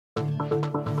The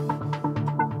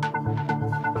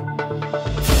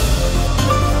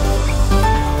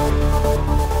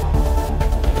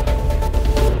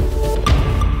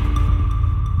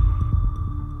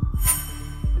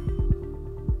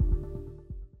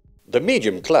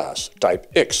medium-class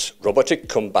Type-X robotic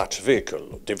combat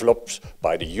vehicle, developed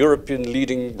by the European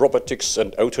leading robotics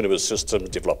and autonomous systems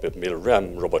developer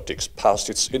Milrem Robotics, passed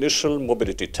its initial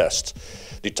mobility test.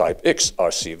 The Type-X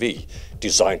RCV,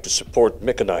 designed to support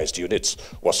mechanized units,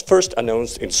 was first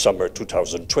announced in summer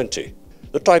 2020.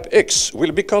 The Type-X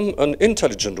will become an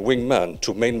intelligent wingman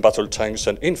to main battle tanks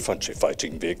and infantry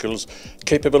fighting vehicles,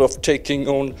 capable of taking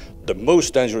on the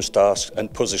most dangerous tasks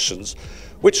and positions,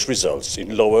 which results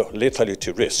in lower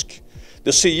lethality risk.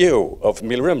 The CEO of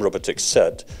Milrem Robotics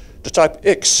said, "The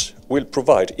Type-X will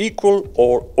provide equal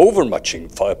or overmatching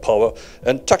firepower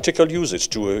and tactical usage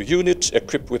to a unit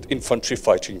equipped with infantry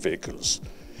fighting vehicles.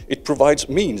 It provides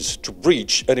means to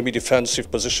breach enemy defensive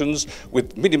positions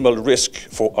with minimal risk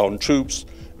for our troops,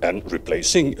 and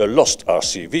replacing a lost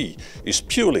RCV is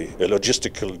purely a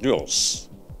logistical nuance."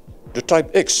 The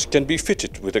Type-X can be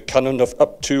fitted with a cannon of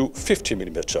up to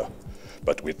 50mm.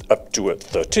 But with up to a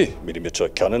 30mm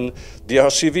cannon, the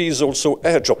RCV is also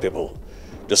air-droppable.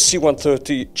 The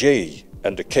C-130J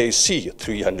and the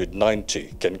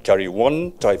KC-390 can carry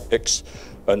one Type-X,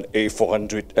 an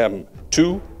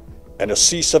A400M2, and a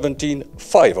C-17,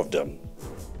 5 of them.